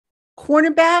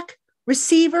cornerback,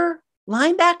 receiver,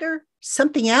 linebacker,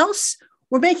 something else?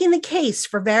 We're making the case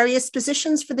for various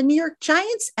positions for the New York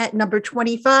Giants at number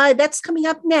 25. That's coming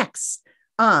up next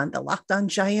on the Locked On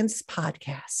Giants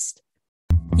podcast.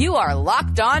 You are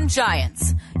Locked On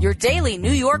Giants, your daily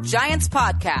New York Giants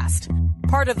podcast.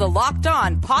 Part of the Locked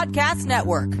On Podcast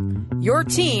Network, your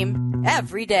team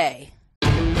every day.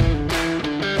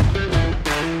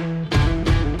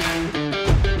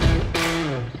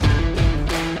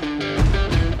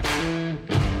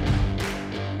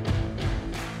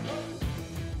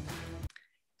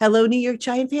 Hello, New York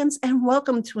Giant fans, and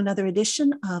welcome to another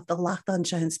edition of the Locked On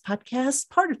Giants podcast,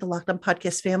 part of the Locked On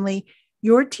Podcast family,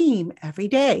 your team every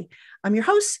day. I'm your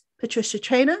host, Patricia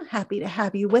Traina. Happy to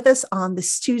have you with us on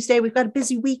this Tuesday. We've got a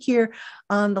busy week here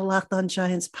on the Locked On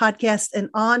Giants podcast, and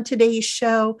on today's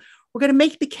show, we're going to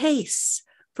make the case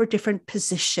for different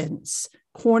positions,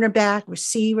 cornerback,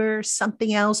 receiver,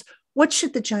 something else. What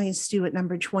should the Giants do at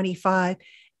number 25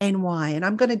 and why? And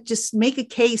I'm going to just make a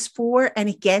case for and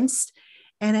against.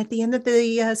 And at the end of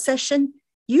the session,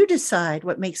 you decide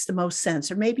what makes the most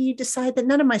sense, or maybe you decide that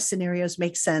none of my scenarios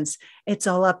make sense. It's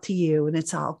all up to you and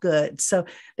it's all good. So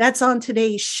that's on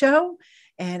today's show,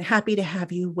 and happy to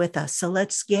have you with us. So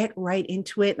let's get right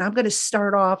into it. And I'm going to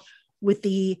start off with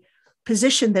the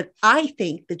position that I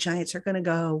think the Giants are going to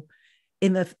go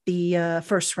in the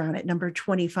first round at number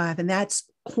 25, and that's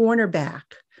cornerback.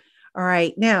 All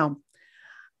right. Now,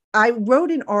 I wrote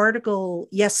an article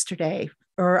yesterday,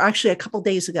 or actually a couple of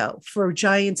days ago, for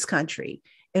Giants Country,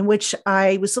 in which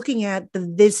I was looking at the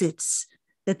visits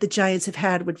that the Giants have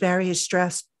had with various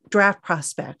draft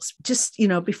prospects. Just,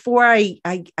 before I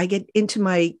get into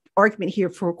my argument here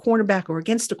for a cornerback or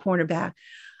against a cornerback,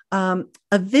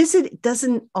 a visit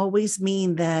doesn't always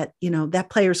mean that, that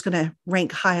player is going to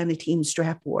rank high on a team's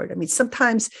draft board. I mean,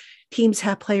 sometimes teams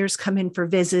have players come in for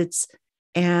visits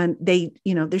and they,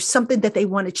 there's something that they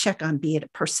want to check on, be it a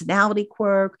personality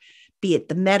quirk, be it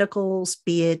the medicals,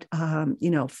 be it,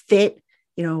 fit,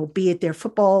 be it their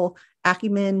football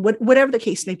acumen, whatever the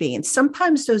case may be. And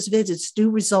sometimes those visits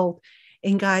do result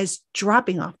in guys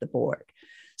dropping off the board.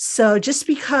 So just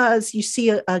because you see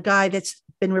a guy that's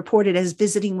been reported as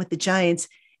visiting with the Giants,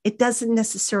 it doesn't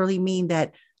necessarily mean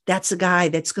that that's a guy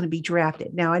that's going to be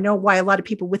drafted. Now, I know why a lot of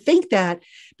people would think that,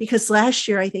 because last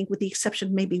year, I think with the exception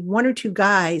of maybe one or two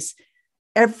guys,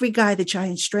 every guy the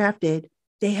Giants drafted,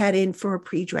 they had in for a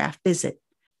pre-draft visit.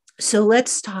 So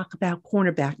let's talk about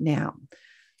cornerback now.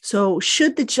 So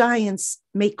should the Giants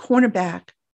make cornerback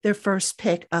their first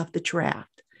pick of the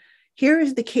draft? Here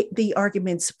is the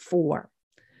arguments for.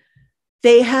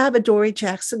 They have Adoree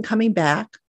Jackson coming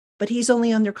back, but he's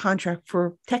only under contract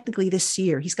for technically this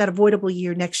year. He's got a voidable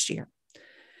year next year.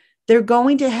 They're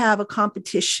going to have a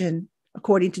competition,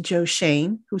 according to Joe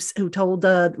Shane, who told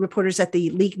reporters at the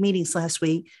league meetings last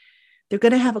week. They're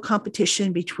going to have a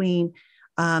competition between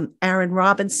Aaron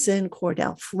Robinson,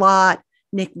 Cordell Flott,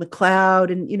 Nick McLeod,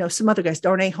 and some other guys.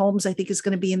 Darnay Holmes, I think, is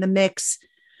going to be in the mix.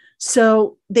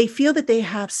 So they feel that they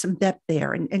have some depth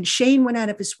there. And Shane went out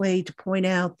of his way to point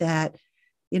out that,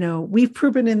 we've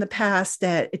proven in the past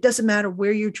that it doesn't matter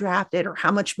where you're drafted or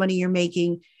how much money you're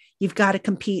making. You've got to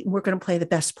compete, and we're going to play the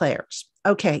best players.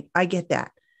 Okay, I get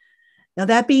that. Now,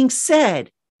 that being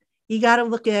said, you got to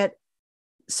look at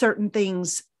certain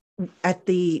things at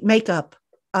the makeup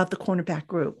of the cornerback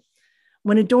group.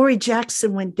 When Adoree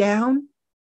Jackson went down,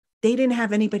 they didn't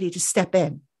have anybody to step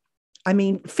in. I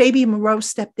mean, Fabian Moreau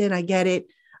stepped in, I get it.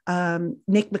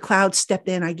 Nick McLeod stepped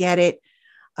in, I get it.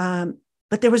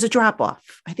 But there was a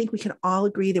drop-off. I think we can all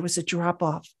agree there was a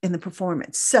drop-off in the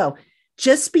performance. So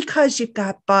just because you've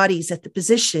got bodies at the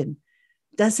position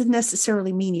doesn't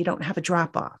necessarily mean you don't have a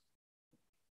drop-off.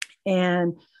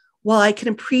 And while I can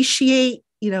appreciate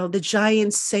the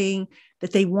Giants saying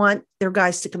that they want their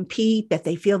guys to compete, that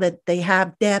they feel that they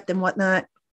have depth and whatnot.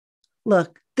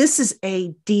 Look, this is a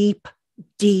deep,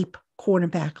 deep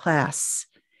cornerback class.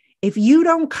 If you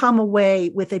don't come away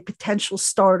with a potential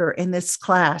starter in this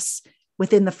class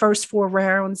within the first 4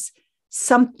 rounds,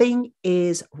 something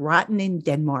is rotten in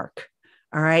Denmark.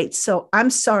 All right. So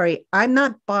I'm sorry. I'm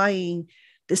not buying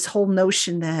this whole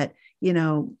notion that,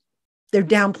 they're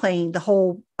downplaying the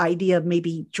whole idea of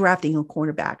maybe drafting a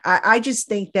cornerback. I just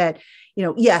think that,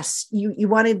 yes, you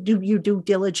want to do your due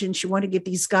diligence. You want to give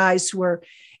these guys who are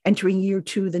entering year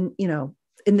 2,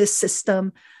 in this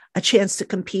system, a chance to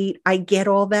compete. I get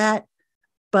all that.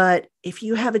 But if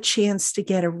you have a chance to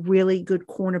get a really good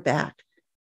cornerback,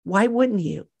 why wouldn't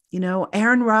you?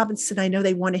 Aaron Robinson, I know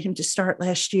they wanted him to start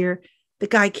last year. The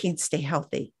guy can't stay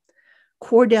healthy.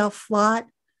 Cordell Flott,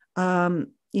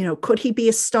 could he be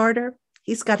a starter?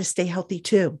 He's got to stay healthy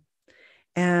too.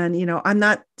 And, I'm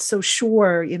not so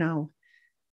sure,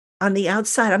 on the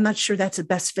outside, I'm not sure that's the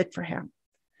best fit for him.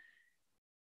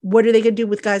 What are they going to do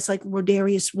with guys like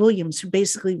Rodarius Williams, who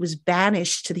basically was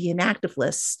banished to the inactive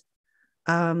list?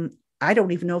 I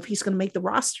don't even know if he's going to make the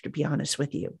roster, to be honest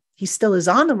with you. He still is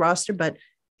on the roster, but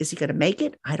is he going to make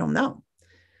it? I don't know.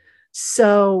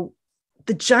 So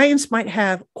the Giants might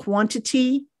have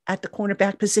quantity at the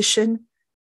cornerback position.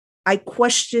 I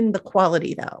question the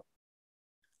quality, though,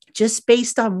 just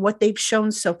based on what they've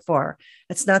shown so far.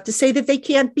 That's not to say that they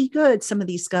can't be good, some of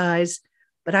these guys,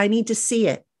 but I need to see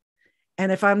it.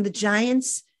 And if I'm the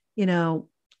Giants,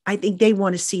 I think they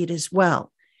want to see it as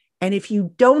well. And if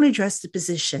you don't address the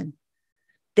position,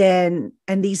 and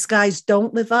these guys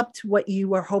don't live up to what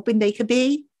you are hoping they could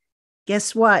be,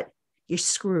 guess what? You're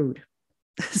screwed.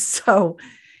 So,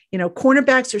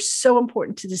 cornerbacks are so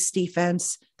important to this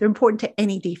defense. They're important to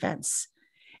any defense.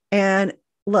 And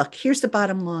look, here's the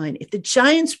bottom line. If the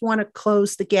Giants want to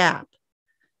close the gap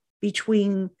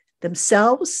between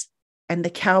themselves and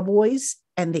the Cowboys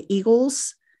and the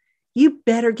Eagles, you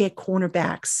better get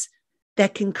cornerbacks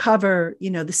that can cover,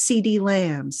 the CD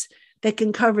Lambs, that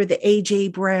can cover the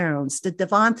AJ Browns, the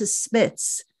Devonta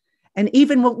Smiths, and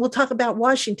even we'll talk about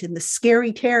Washington, the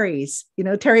scary Terrys,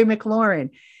 Terry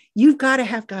McLaurin. You've got to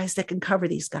have guys that can cover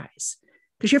these guys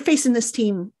because you're facing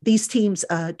these teams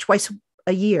twice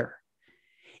a year.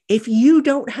 If you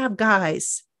don't have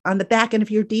guys on the back end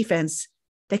of your defense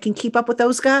that can keep up with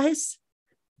those guys,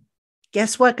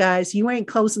 guess what, guys? You ain't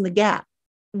closing the gap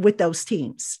with those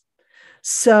teams.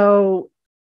 So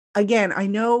again, I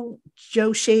know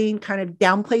Joe Shane kind of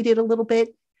downplayed it a little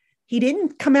bit. He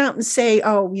didn't come out and say,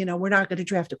 we're not going to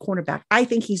draft a cornerback. I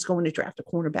think he's going to draft a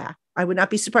cornerback. I would not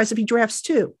be surprised if he drafts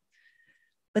two.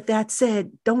 But that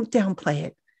said, don't downplay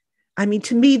it. I mean,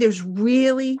 to me, there's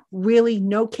really, really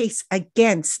no case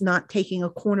against not taking a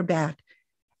cornerback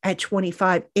at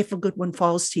 25 if a good one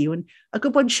falls to you. And a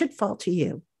good one should fall to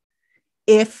you.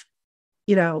 If,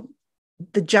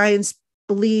 the Giants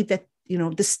believe that,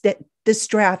 this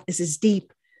draft is as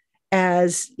deep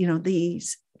as,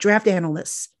 these draft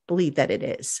analysts believe that it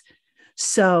is.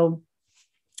 So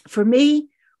for me,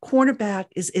 cornerback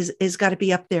is got to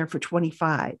be up there for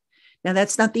 25. Now,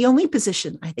 that's not the only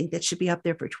position I think that should be up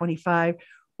there for 25.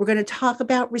 We're going to talk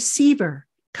about receiver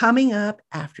coming up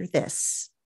after this.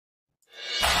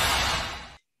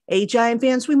 Hey, Giant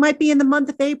fans, we might be in the month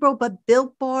of April, but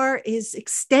Built Bar is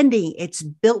extending its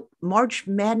Built March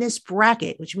Madness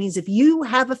bracket, which means if you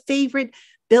have a favorite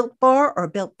Built Bar or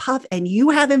Built Puff and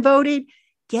you haven't voted,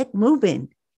 get moving.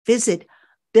 Visit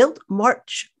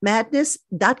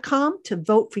builtmarchmadness.com to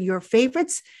vote for your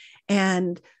favorites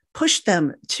and push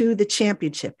them to the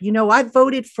championship. I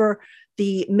voted for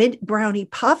the Mint Brownie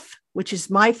Puff, which is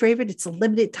my favorite. It's a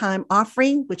limited time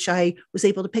offering, which I was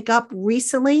able to pick up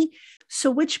recently. So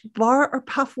which bar or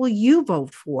puff will you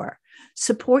vote for?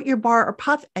 Support your bar or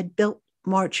puff at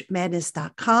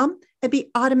builtmarchmadness.com and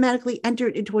be automatically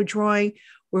entered into a drawing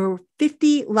where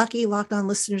 50 lucky Locked On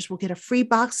listeners will get a free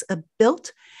box of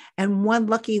Built, and one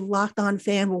lucky Locked On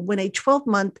fan will win a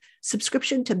 12-month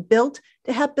subscription to Built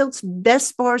to have Built's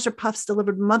best bars or puffs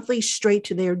delivered monthly straight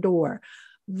to their door.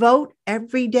 Vote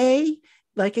every day.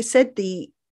 Like I said,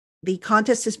 the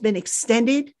contest has been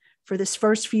extended for this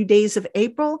first few days of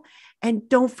April. And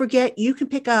don't forget, you can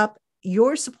pick up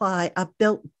your supply of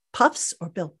Built Puffs or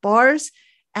Built Bars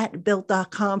at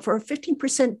Built.com for a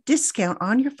 15% discount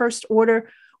on your first order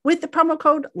with the promo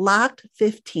code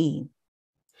LOCKED15.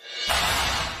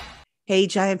 Hey,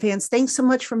 Giant fans, thanks so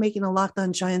much for making the Locked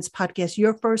On Giants podcast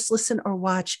your first listen or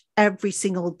watch every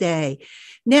single day.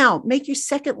 Now, make your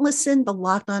second listen the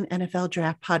Locked On NFL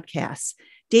Draft podcast.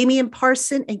 Damian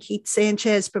Parson and Keith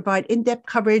Sanchez provide in-depth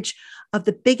coverage of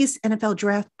the biggest NFL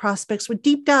draft prospects with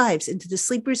deep dives into the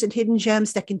sleepers and hidden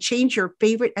gems that can change your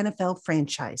favorite NFL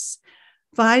franchise.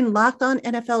 Find Locked On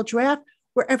NFL Draft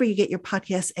wherever you get your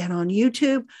podcasts and on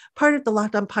YouTube, part of the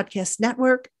Locked On Podcast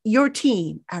Network, your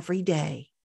team every day.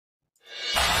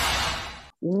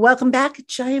 Welcome back,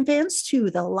 Giant fans,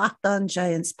 to the Locked On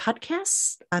Giants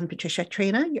podcast. I'm Patricia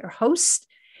Traina, your host,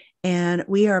 and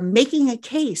we are making a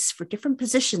case for different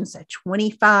positions at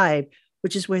 25,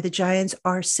 which is where the Giants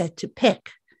are set to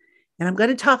pick. And I'm going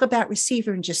to talk about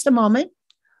receiver in just a moment.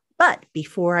 But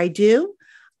before I do,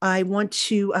 I want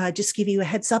to just give you a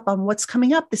heads up on what's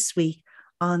coming up this week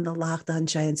on the Locked On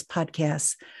Giants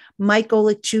podcast. Mike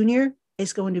Golick Jr.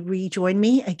 is going to rejoin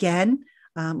me again.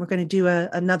 We're going to do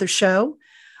another show.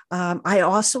 I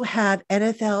also have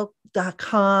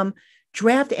NFL.com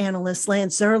draft analyst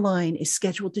Lance Zerline is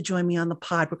scheduled to join me on the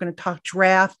pod. We're going to talk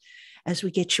draft as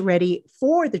we get you ready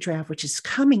for the draft, which is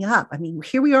coming up. I mean,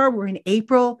 here we are, we're in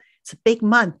April. It's a big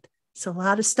month. It's a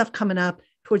lot of stuff coming up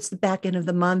towards the back end of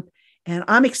the month, and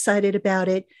I'm excited about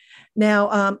it.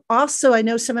 Now, also, I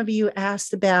know some of you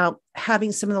asked about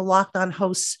having some of the Locked On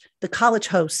hosts, the college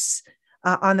hosts,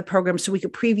 on the program so we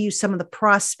could preview some of the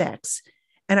prospects.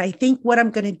 And I think what I'm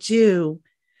going to do,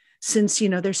 since,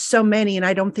 there's so many and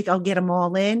I don't think I'll get them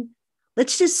all in,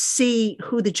 let's just see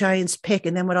who the Giants pick.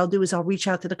 And then what I'll do is I'll reach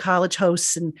out to the college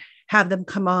hosts and have them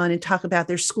come on and talk about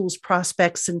their school's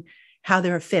prospects and how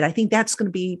they're a fit. I think that's going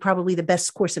to be probably the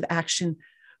best course of action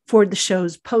for the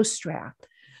show's post-draft.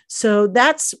 So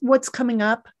that's what's coming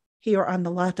up here on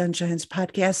the Locked On Giants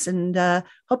podcast, and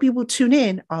hope you will tune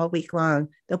in all week long.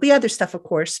 There'll be other stuff, of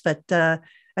course, but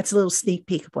that's a little sneak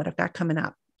peek of what I've got coming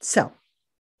up. So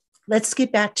let's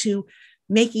get back to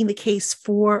making the case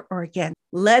for or against.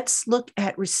 Let's look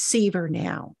at receiver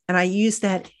now. And I use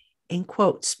that in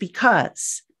quotes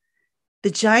because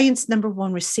the Giants' number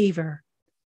one receiver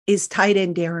is tight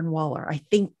end Darren Waller. I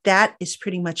think that is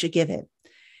pretty much a given.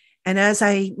 And as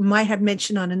I might have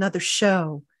mentioned on another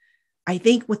show, I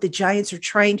think what the Giants are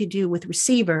trying to do with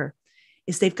receiver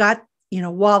is they've got,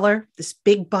 Waller, this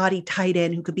big body tight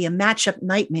end who could be a matchup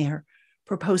nightmare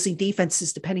for opposing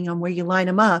defenses, depending on where you line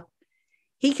him up.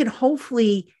 He can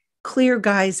hopefully clear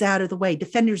guys out of the way,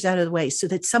 defenders out of the way, so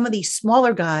that some of these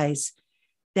smaller guys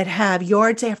that have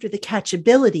yards after the catch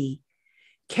ability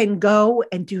can go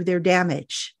and do their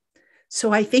damage.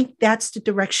 So I think that's the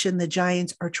direction the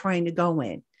Giants are trying to go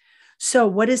in. So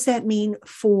what does that mean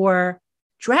for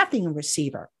drafting a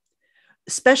receiver,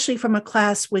 especially from a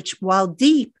class which, while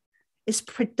deep, is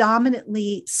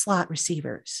predominantly slot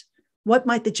receivers? What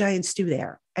might the Giants do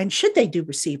there? And should they do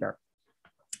receiver?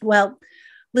 Well,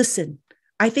 listen,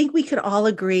 I think we could all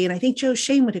agree, and I think Joe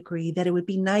Shane would agree, that it would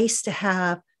be nice to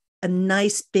have a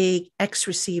nice big X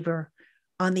receiver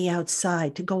on the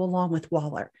outside to go along with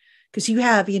Waller. Because you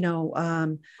have,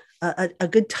 a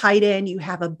good tight end, you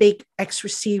have a big X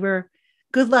receiver.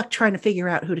 Good luck trying to figure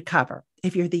out who to cover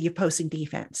if you're the opposing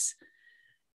defense.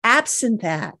 Absent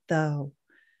that, though,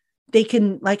 they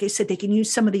can, like I said, they can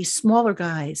use some of these smaller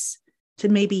guys to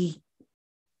maybe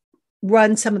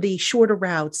run some of the shorter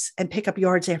routes and pick up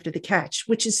yards after the catch,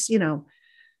 which is,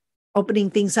 opening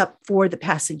things up for the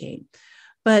passing game.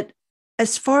 But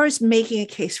as far as making a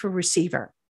case for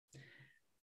receiver,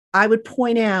 I would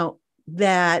point out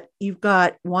that you've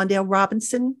got Wan'Dale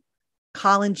Robinson,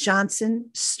 Colin Johnson,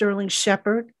 Sterling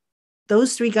Shepard.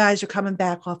 Those three guys are coming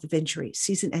back off of injuries,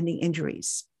 season-ending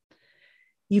injuries.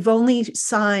 You've only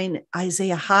signed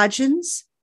Isaiah Hodgins,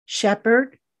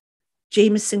 Shepard,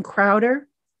 Jamison Crowder,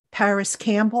 Paris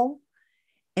Campbell,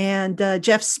 and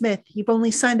Jeff Smith. You've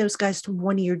only signed those guys to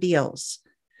one-year deals.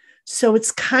 So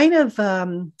it's kind of,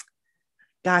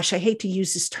 I hate to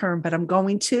use this term, but I'm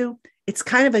going to. It's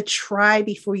kind of a try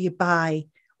before you buy,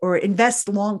 or invest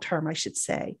long-term, I should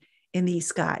say, in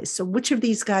these guys. So which of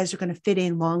these guys are going to fit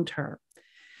in long-term?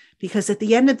 Because at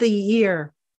the end of the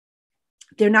year,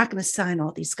 they're not going to sign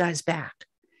all these guys back.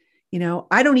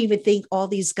 I don't even think all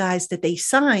these guys that they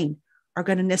sign are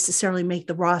going to necessarily make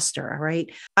the roster. All right.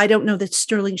 I don't know that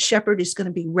Sterling Shepard is going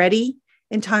to be ready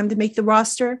in time to make the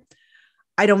roster.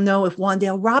 I don't know if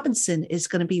Wan'Dale Robinson is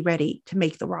going to be ready to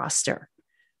make the roster.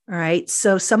 All right.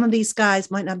 So some of these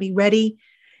guys might not be ready,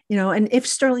 and if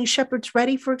Sterling Shepard's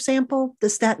ready, for example,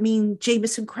 does that mean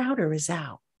Jamison Crowder is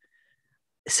out?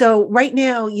 So right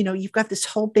now, you've got this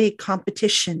whole big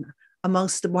competition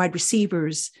amongst the wide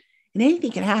receivers, and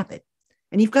anything can happen.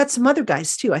 And you've got some other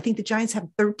guys too. I think the Giants have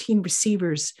 13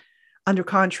 receivers under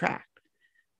contract.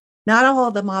 Not all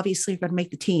of them obviously are going to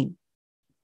make the team.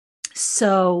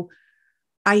 So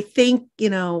I think,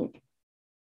 to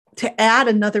add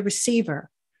another receiver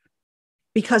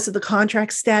because of the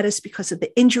contract status, because of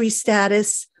the injury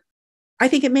status, I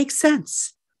think it makes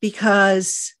sense,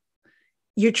 because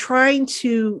you're trying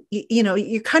to,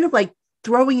 you're kind of like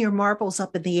throwing your marbles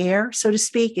up in the air, so to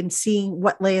speak, and seeing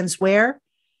what lands where,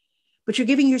 but you're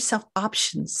giving yourself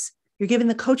options. You're giving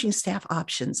the coaching staff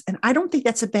options. And I don't think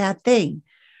that's a bad thing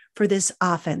for this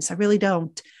offense. I really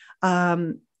don't.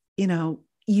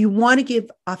 You want to give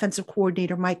offensive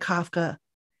coordinator Mike Kafka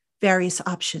various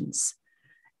options,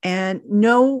 and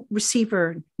no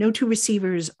two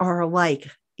receivers are alike,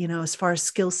 as far as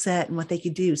skill set and what they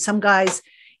could do. Some guys,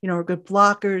 are good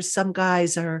blockers. Some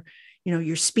guys are,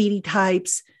 your speedy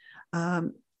types.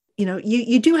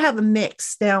 You do have a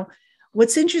mix. Now,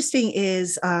 what's interesting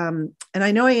is, and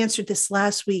I know I answered this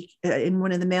last week in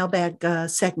one of the mailbag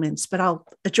segments, but I'll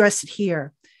address it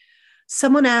here.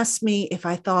 Someone asked me if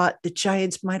I thought the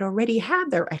Giants might already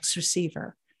have their X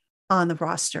receiver on the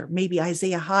roster, maybe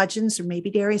Isaiah Hodgins or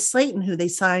maybe Darius Slayton, who they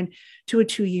signed to a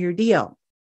 2-year deal.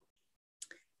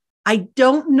 I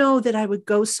don't know that I would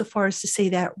go so far as to say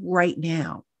that right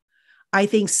now. I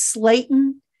think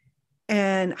Slayton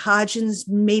and Hodgins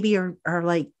maybe are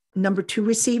like number 2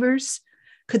 receivers.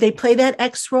 Could they play that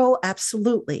X role?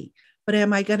 Absolutely. But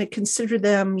am I going to consider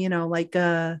them, like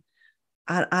I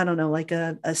don't know, like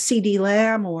a CD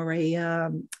Lamb or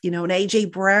an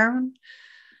AJ Brown?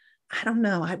 I don't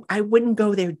know. I wouldn't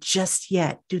go there just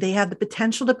yet. Do they have the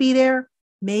potential to be there?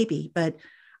 Maybe, but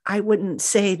I wouldn't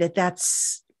say that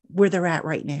that's where they're at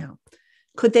right now.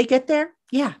 Could they get there?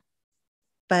 Yeah.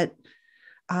 But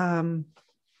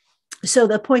so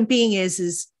the point being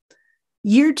is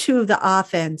year 2 of the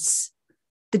offense,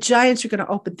 the Giants are going to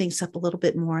open things up a little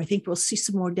bit more. I think we'll see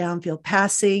some more downfield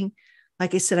passing.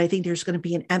 Like I said, I think there's going to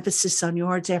be an emphasis on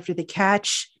yards after the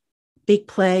catch, big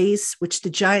plays, which the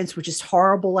Giants were just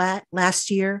horrible at last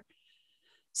year.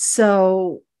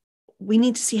 So we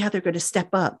need to see how they're going to step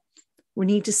up. We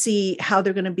need to see how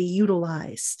they're going to be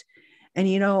utilized. And,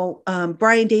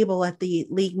 Brian Dable at the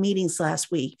league meetings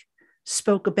last week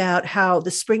spoke about how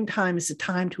the springtime is a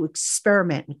time to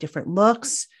experiment with different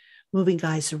looks, moving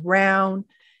guys around.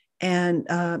 And,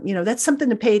 that's something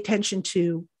to pay attention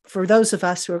to for those of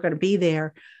us who are going to be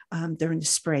there during the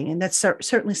spring. And that's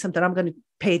certainly something I'm going to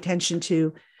pay attention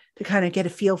to kind of get a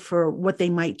feel for what they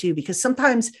might do. Because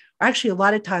sometimes, actually a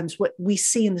lot of times, what we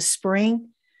see in the spring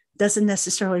doesn't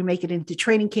necessarily make it into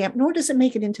training camp, nor does it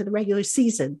make it into the regular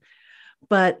season.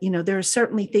 But, there are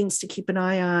certainly things to keep an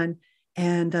eye on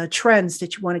and trends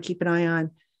that you want to keep an eye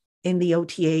on in the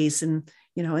OTAs. And,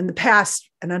 in the past,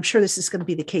 and I'm sure this is going to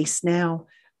be the case now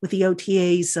with the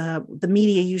OTAs, the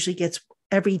media usually gets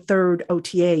every third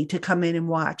OTA to come in and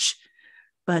watch.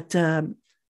 But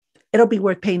it'll be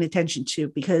worth paying attention to,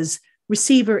 because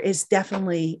receiver is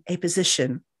definitely a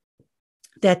position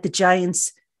that the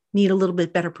Giants need a little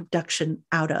bit better production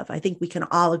out of. I think we can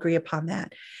all agree upon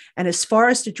that. And as far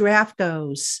as the draft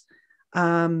goes,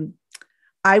 I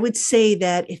would say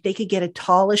that if they could get a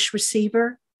tallish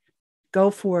receiver,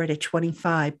 go for it at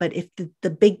 25. But if the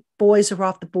big boys are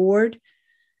off the board,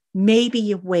 maybe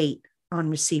you wait on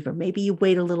receiver. Maybe you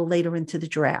wait a little later into the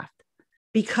draft.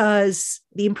 Because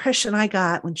the impression I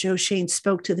got when Joe Shane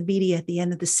spoke to the media at the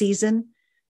end of the season,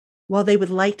 while they would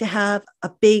like to have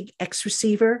a big X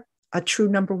receiver, a true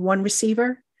number 1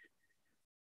 receiver,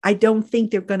 I don't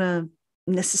think they're going to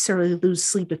necessarily lose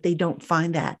sleep if they don't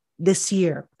find that this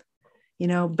year.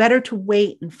 Better to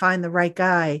wait and find the right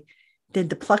guy than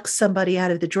to pluck somebody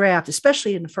out of the draft,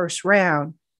 especially in the first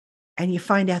round, and you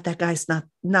find out that guy's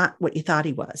not what you thought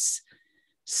he was.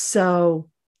 So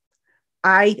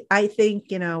I think,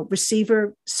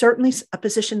 receiver, certainly a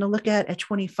position to look at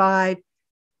 25.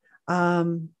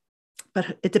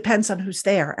 But it depends on who's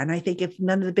there. And I think if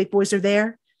none of the big boys are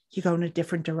there, you go in a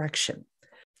different direction.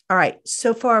 All right.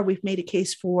 So far, we've made a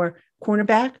case for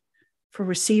cornerback, for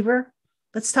receiver.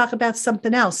 Let's talk about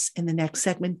something else in the next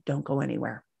segment. Don't go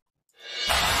anywhere.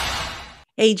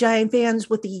 Hey, Giant fans,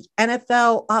 with the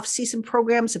NFL offseason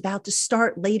programs about to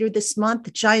start later this month,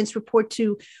 the Giants report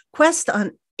to Quest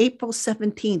on April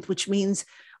 17th, which means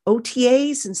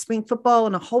OTAs and spring football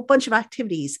and a whole bunch of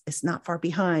activities is not far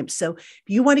behind. So if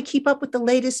you want to keep up with the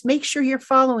latest, make sure you're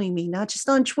following me, not just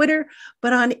on Twitter,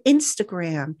 but on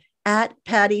Instagram at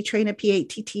Patty Traina,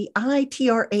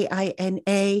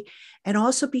 PATTITRAINA. And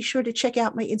also be sure to check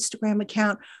out my Instagram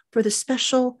account for the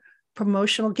special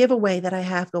promotional giveaway that I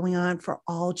have going on for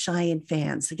all Giant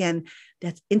fans. Again,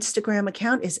 that Instagram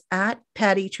account is at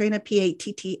Patty Traina,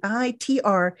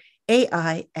 PATTITRAINA.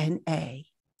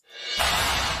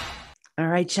 All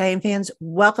right, Giant fans,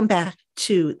 welcome back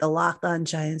to the Locked On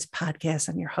Giants podcast.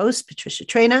 I'm your host, Patricia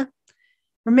Traina.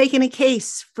 We're making a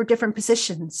case for different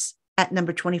positions at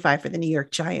number 25 for the New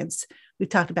York Giants. We've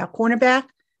talked about cornerback.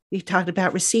 We've talked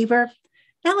about receiver.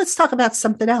 Now let's talk about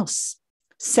something else.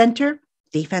 Center,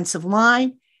 defensive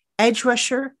line, edge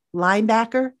rusher,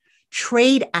 linebacker,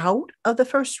 trade out of the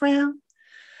first round.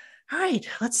 All right,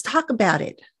 let's talk about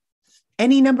it.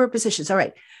 Any number of positions. All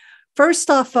right. First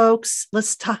off, folks,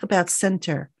 let's talk about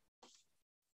center.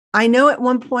 I know at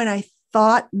one point I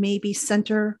thought maybe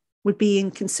center would be in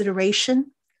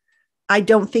consideration. I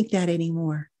don't think that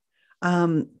anymore.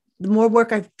 The more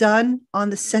work I've done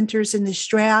on the centers in this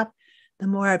draft, the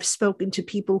more I've spoken to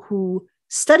people who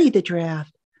study the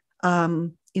draft,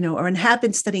 or have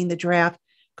been studying the draft,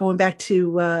 going back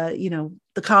to,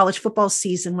 the college football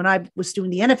season when I was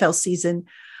doing the NFL season.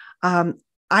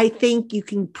 I think you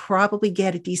can probably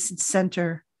get a decent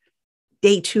center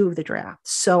day 2 of the draft.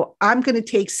 So I'm going to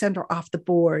take center off the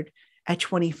board at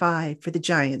 25 for the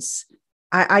Giants.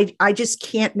 I just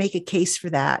can't make a case for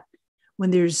that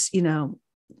when there's,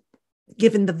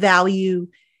 given the value,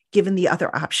 given the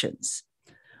other options.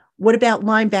 What about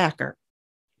linebacker?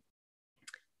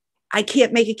 I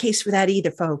can't make a case for that either,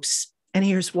 folks. And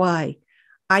here's why.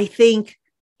 I think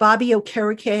Bobby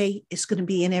Okereke is going to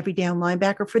be an every down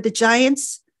linebacker for the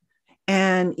Giants.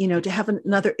 And, to have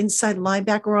another inside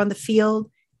linebacker on the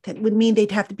field, that would mean they'd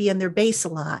have to be on their base a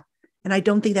lot. And I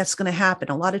don't think that's going to happen.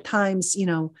 A lot of times,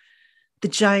 the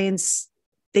Giants,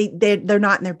 they're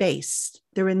not in their base.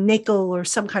 They're in nickel or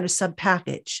some kind of sub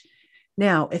package.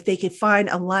 Now, if they could find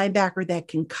a linebacker that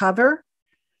can cover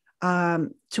to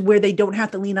where they don't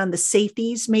have to lean on the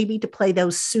safeties, maybe to play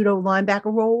those pseudo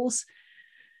linebacker roles,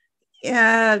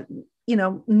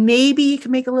 maybe you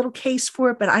can make a little case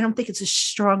for it, but I don't think it's a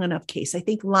strong enough case. I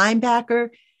think linebacker,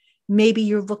 maybe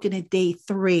you're looking at day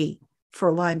 3 for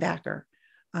a linebacker.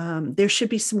 There should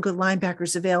be some good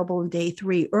linebackers available in day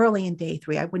 3, early in day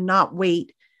 3. I would not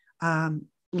wait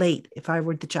late if I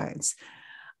were the Giants.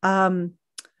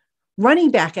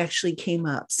 Running back actually came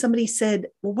up. Somebody said,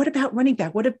 well, what about running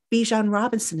back? What if Bijan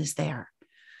Robinson is there?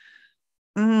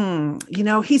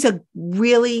 He's a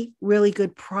really, really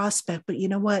good prospect, but you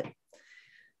know what?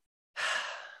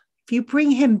 If you bring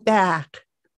him back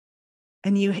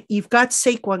and you've got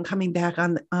Saquon coming back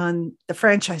on the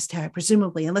franchise tag,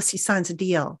 presumably, unless he signs a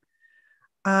deal,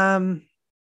 that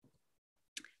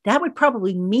would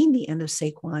probably mean the end of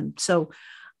Saquon. So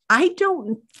I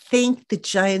don't think the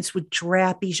Giants would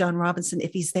draft Bijan Robinson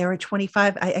if he's there at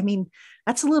 25. I mean,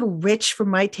 that's a little rich for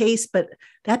my taste, but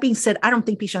that being said, I don't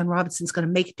think Bijan Robinson's going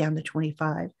to make it down to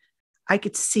 25. I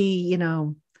could see,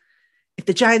 if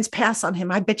the Giants pass on him,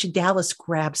 I bet you Dallas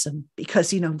grabs him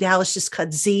because, Dallas just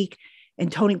cut Zeke and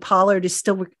Tony Pollard is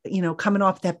still, coming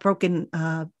off that broken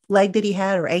leg that he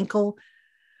had or ankle.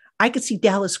 I could see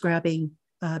Dallas grabbing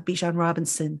Bijan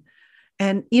Robinson.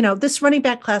 And, this running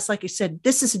back class, like you said,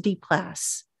 this is a deep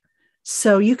class.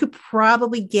 So you could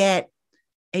probably get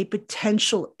a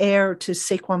potential heir to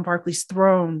Saquon Barkley's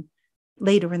throne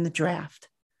later in the draft.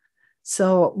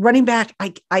 So running back,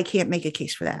 I can't make a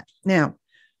case for that. Now,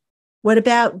 what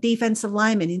about defensive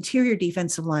linemen, interior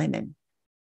defensive linemen?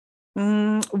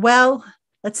 Well,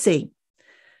 let's see.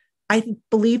 I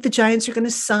believe the Giants are going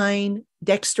to sign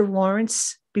Dexter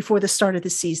Lawrence before the start of the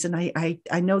season. I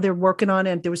know they're working on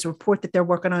it. There was a report that they're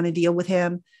working on a deal with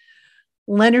him.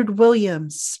 Leonard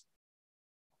Williams.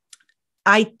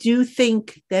 I do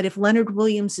think that if Leonard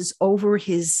Williams is over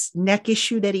his neck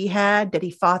issue that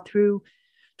he fought through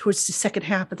towards the second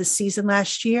half of the season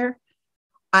last year,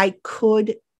 I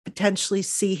could potentially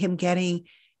see him getting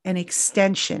an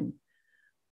extension,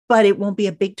 but it won't be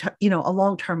a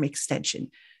long-term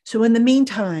extension. So in the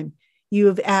meantime, you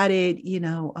have added,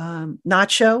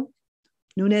 Nacho,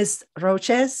 Nunez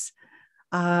Roches.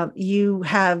 You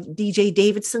have DJ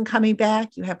Davidson coming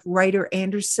back. You have Ryder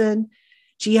Anderson.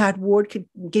 Jihad Ward could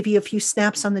give you a few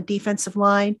snaps on the defensive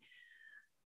line.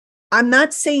 I'm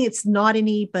not saying it's not a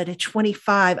need, but at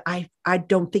 25, I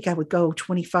don't think I would go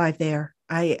 25 there.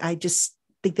 I just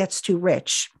think that's too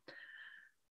rich.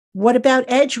 What about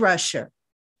edge rusher?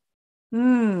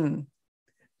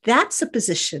 That's a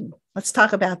position. Let's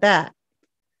talk about that.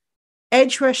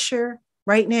 Edge rusher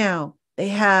right now,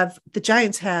 the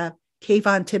Giants have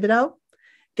Kayvon Thibodeau.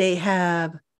 They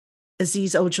have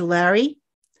Azeez Ojulari.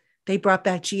 They brought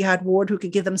back Jihad Ward, who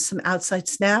could give them some outside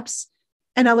snaps.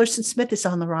 And Ellerson Smith is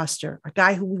on the roster, a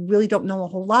guy who we really don't know a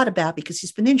whole lot about because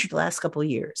he's been injured the last couple of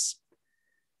years.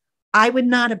 I would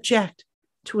not object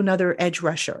to another edge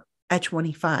rusher at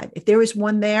 25. If there is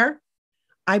one there,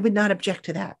 I would not object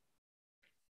to that.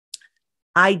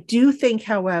 I do think,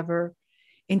 however,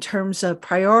 in terms of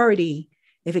priority,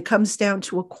 if it comes down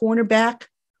to a cornerback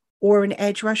or an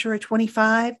edge rusher at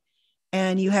 25,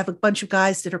 and you have a bunch of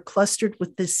guys that are clustered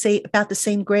with about the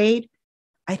same grade,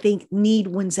 I think need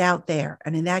wins out there.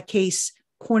 And in that case,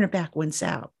 cornerback wins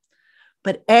out.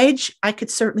 But edge, I could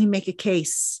certainly make a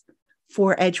case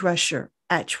for edge rusher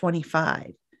at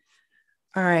 25.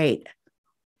 All right.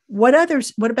 What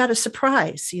others? What about a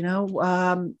surprise?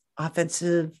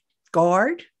 Offensive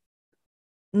guard?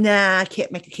 Nah, I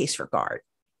can't make a case for guard.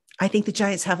 I think the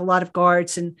Giants have a lot of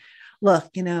guards. And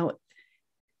look,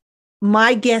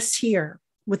 my guess here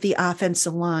with the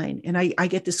offensive line, and I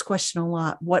get this question a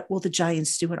lot, what will the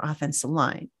Giants do at offensive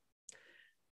line?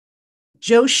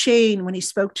 Joe Shane, when he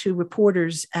spoke to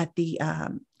reporters at the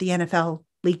NFL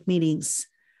league meetings,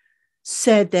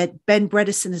 said that Ben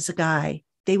Bredeson is a guy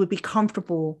they would be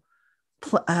comfortable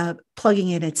plugging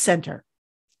in at center,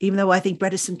 even though I think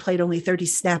Bredeson played only 30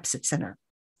 snaps at center.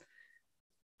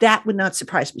 That would not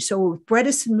surprise me. So if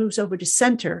Bredeson moves over to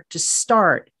center to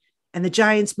start, and the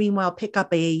Giants, meanwhile, pick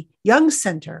up a young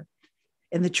center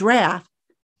in the draft,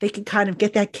 they can kind of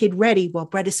get that kid ready while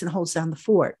Bredeson holds down the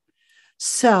fort.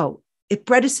 So If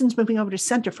Bredesen's moving over to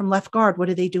center from left guard, what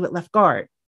do they do at left guard?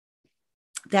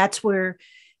 That's where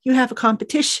you have a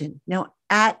competition. Now,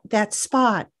 at that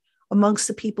spot, amongst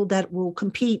the people that will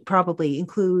compete probably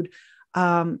include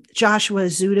Joshua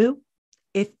Zudu,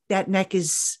 if that neck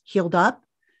is healed up,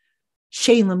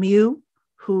 Shane Lemieux,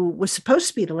 who was supposed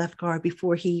to be the left guard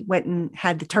before he went and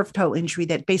had the turf toe injury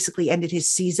that basically ended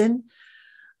his season.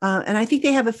 And I think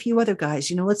they have a few other guys.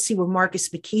 Let's see where Marcus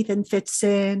McKeithen fits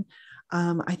in.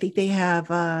 I think they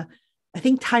have, I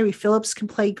think Tyree Phillips can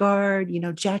play guard.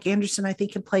 Jack Anderson, I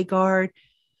think, can play guard.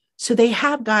 So they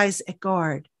have guys at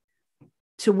guard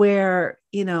to where,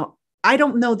 I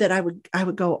don't know that I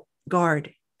would go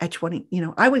guard at 20.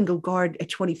 I wouldn't go guard at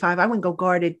 25. I wouldn't go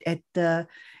guard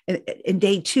in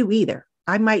day 2 either.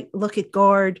 I might look at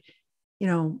guard,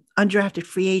 undrafted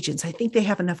free agents. I think they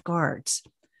have enough guards.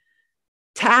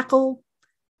 Tackle,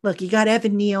 look, you got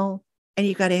Evan Neal and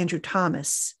you got Andrew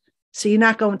Thomas. So you're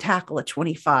not going tackle at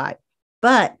 25,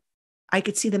 but I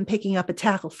could see them picking up a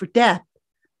tackle for depth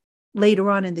later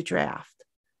on in the draft.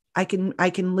 I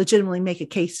can legitimately make a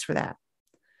case for that.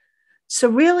 So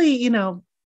really,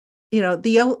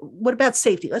 what about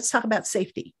safety? Let's talk about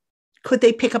safety. Could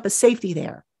they pick up a safety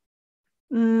there?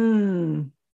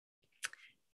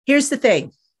 Here's the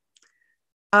thing.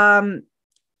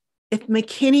 If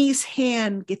McKinney's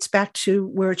hand gets back to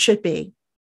where it should be,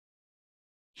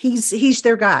 he's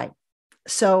their guy.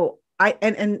 So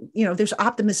there's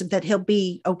optimism that he'll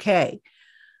be okay.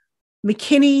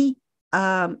 McKinney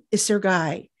is their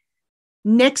guy.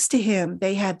 Next to him,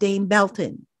 they have Dane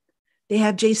Belton. They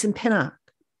have Jason Pinnock,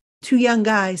 2 young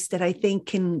guys that I think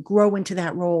can grow into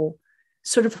that role,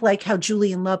 sort of like how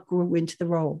Julian Love grew into the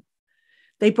role.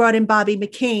 They brought in Bobby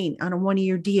McCain on a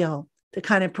 1-year deal to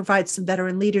kind of provide some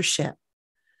veteran leadership.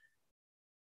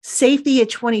 Safety at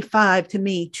 25, to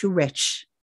me, too rich.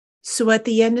 So at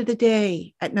the end of the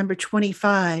day, at number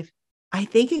 25, I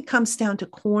think it comes down to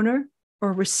corner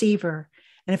or receiver.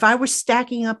 And if I were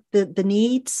stacking up the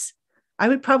needs, I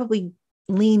would probably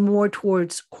lean more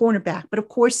towards cornerback. But of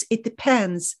course, it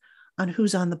depends on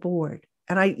who's on the board.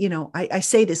 And I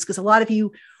say this because a lot of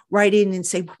you write in and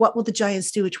say, what will the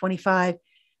Giants do at 25?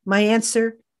 My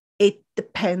answer, it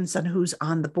depends on who's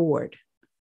on the board.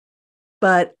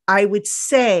 But I would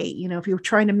say, if you're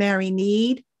trying to marry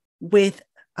need with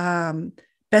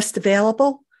best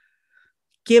available,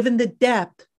 given the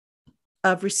depth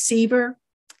of receiver,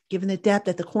 given the depth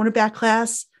at the cornerback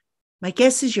class, my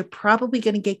guess is you're probably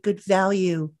going to get good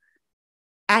value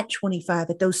at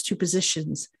 25 at those 2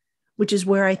 positions, which is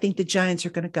where I think the Giants are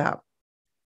going to go.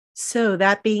 So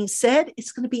that being said,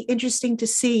 it's going to be interesting to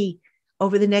see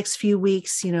over the next few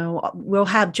weeks. We'll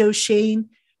have Joe Shane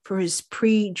for his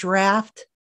pre-draft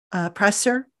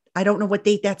presser. I don't know what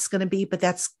date that's going to be, but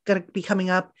that's going to be coming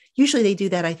up. Usually they do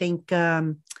that, I think,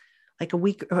 like a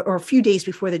week or a few days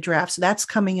before the draft. So that's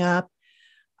coming up.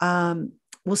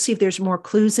 We'll see if there's more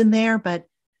clues in there, but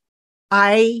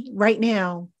I right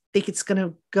now think it's going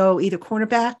to go either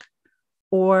cornerback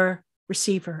or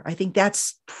receiver. I think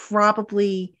that's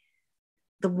probably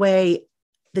the way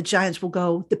the Giants will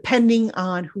go, depending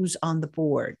on who's on the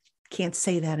board. Can't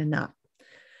say that enough.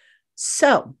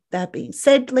 So that being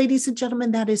said, ladies and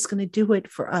gentlemen, that is going to do it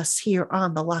for us here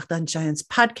on the Locked On Giants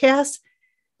podcast.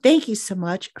 Thank you so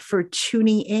much for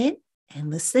tuning in and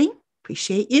listening.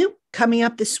 Appreciate you. Coming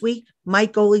up this week,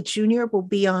 Mike Goley Jr. will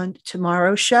be on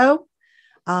tomorrow's show.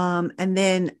 And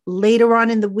then later on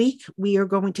in the week, we are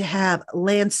going to have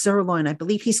Lance Zerloin. I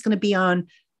believe he's going to be on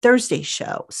Thursday's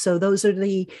show. So those are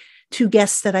the 2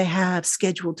 guests that I have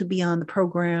scheduled to be on the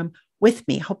program with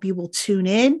me. Hope you will tune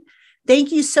in.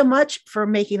 Thank you so much for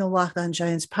making the Locked On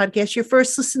Giants podcast your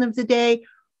first listen of the day,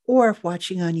 or if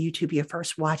watching on YouTube, your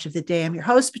first watch of the day. I'm your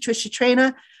host, Patricia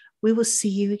Traina. We will see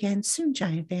you again soon,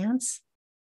 Giant fans.